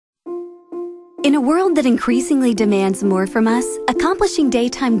In a world that increasingly demands more from us, accomplishing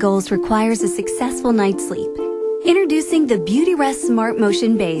daytime goals requires a successful night's sleep. Introducing the Beautyrest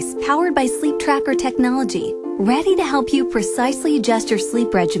SmartMotion base, powered by sleep tracker technology, ready to help you precisely adjust your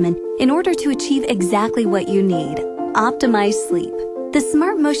sleep regimen in order to achieve exactly what you need: optimized sleep. The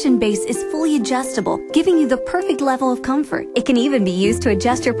SmartMotion base is fully adjustable, giving you the perfect level of comfort. It can even be used to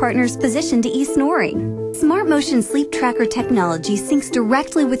adjust your partner's position to ease snoring. SmartMotion sleep tracker technology syncs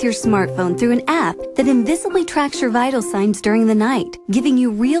directly with your smartphone through an app that invisibly tracks your vital signs during the night, giving you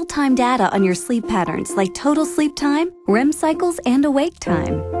real-time data on your sleep patterns like total sleep time, REM cycles, and awake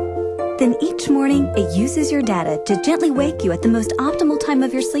time. Then each morning, it uses your data to gently wake you at the most optimal time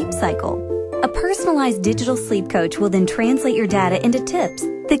of your sleep cycle. A personalized digital sleep coach will then translate your data into tips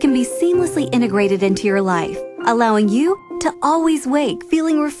that can be seamlessly integrated into your life, allowing you to always wake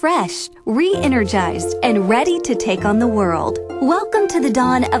feeling refreshed, re-energized, and ready to take on the world. Welcome to the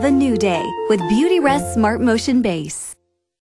dawn of a new day with Beautyrest SmartMotion base.